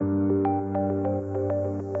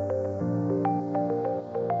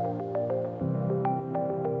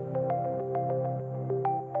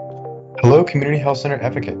Hello, Community Health Center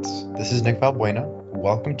advocates. This is Nick Valbuena.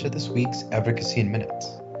 Welcome to this week's Advocacy in Minutes.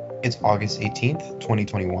 It's August 18th,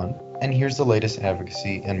 2021, and here's the latest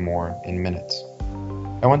advocacy and more in minutes.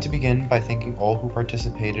 I want to begin by thanking all who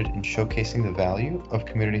participated in showcasing the value of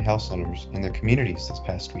community health centers in their communities this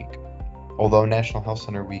past week. Although National Health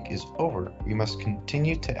Center Week is over, we must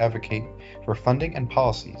continue to advocate for funding and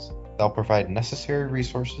policies that will provide necessary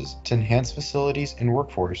resources to enhance facilities and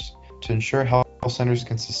workforce to ensure health centers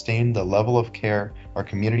can sustain the level of care our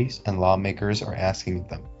communities and lawmakers are asking of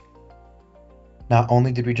them. Not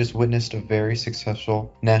only did we just witness a very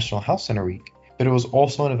successful National Health Center Week, but it was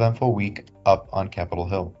also an eventful week up on Capitol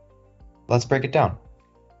Hill. Let's break it down.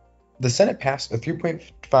 The Senate passed a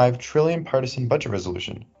 $3.5 trillion partisan budget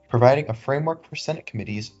resolution, providing a framework for Senate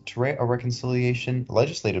committees to write a reconciliation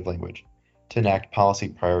legislative language to enact policy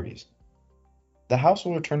priorities. The House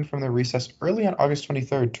will return from their recess early on August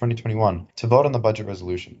 23, 2021, to vote on the budget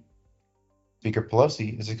resolution. Speaker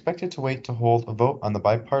Pelosi is expected to wait to hold a vote on the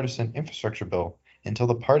bipartisan infrastructure bill until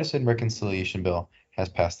the partisan reconciliation bill has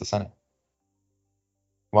passed the Senate.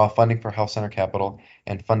 While funding for health center capital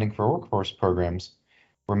and funding for workforce programs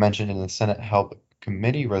were mentioned in the Senate Health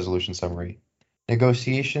Committee resolution summary,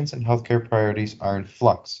 negotiations and healthcare priorities are in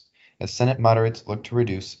flux as Senate moderates look to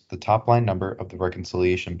reduce the top-line number of the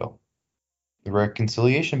reconciliation bill. The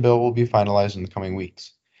reconciliation bill will be finalized in the coming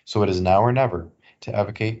weeks, so it is now or never to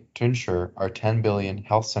advocate to ensure our $10 billion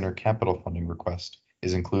health center capital funding request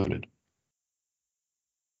is included.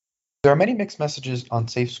 There are many mixed messages on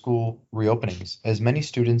safe school reopenings as many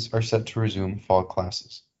students are set to resume fall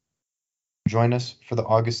classes. Join us for the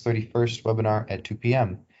August 31st webinar at 2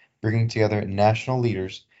 p.m., bringing together national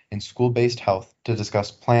leaders in school-based health to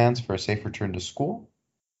discuss plans for a safe return to school,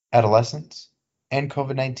 adolescents, and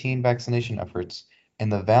COVID-19 vaccination efforts,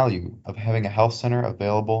 and the value of having a health center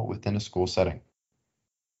available within a school setting.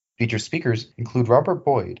 Featured speakers include Robert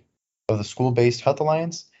Boyd of the School-Based Health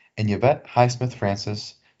Alliance and Yvette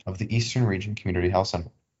Highsmith-Francis of the Eastern Region Community Health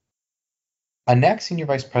Center. NAC Senior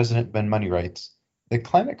Vice President Ben Money writes, "The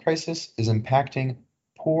climate crisis is impacting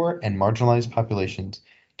poor and marginalized populations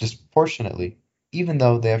disproportionately, even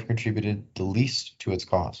though they have contributed the least to its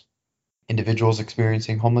cause. Individuals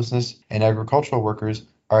experiencing homelessness and agricultural workers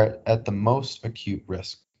are at the most acute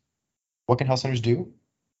risk. What can health centers do?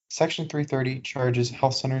 Section 330 charges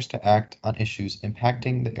health centers to act on issues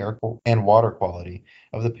impacting the air and water quality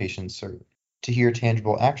of the patients served. To hear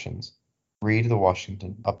tangible actions, read the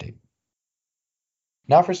Washington Update."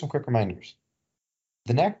 Now for some quick reminders.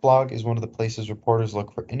 The NAC blog is one of the places reporters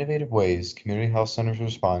look for innovative ways community health centers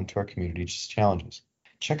respond to our community's challenges.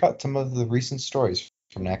 Check out some of the recent stories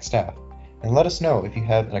from NAC staff, and let us know if you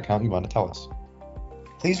have an account you want to tell us.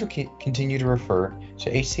 Please continue to refer to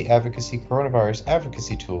HC Advocacy coronavirus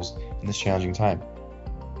advocacy tools in this challenging time.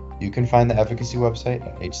 You can find the advocacy website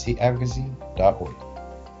at hcadvocacy.org.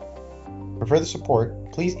 For further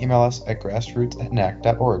support, please email us at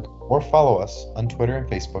grassroots@nac.org or follow us on Twitter and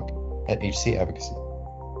Facebook at HC Advocacy.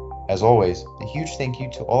 As always, a huge thank you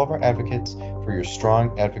to all of our advocates for your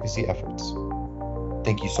strong advocacy efforts.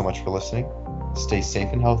 Thank you so much for listening. Stay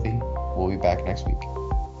safe and healthy. We'll be back next week.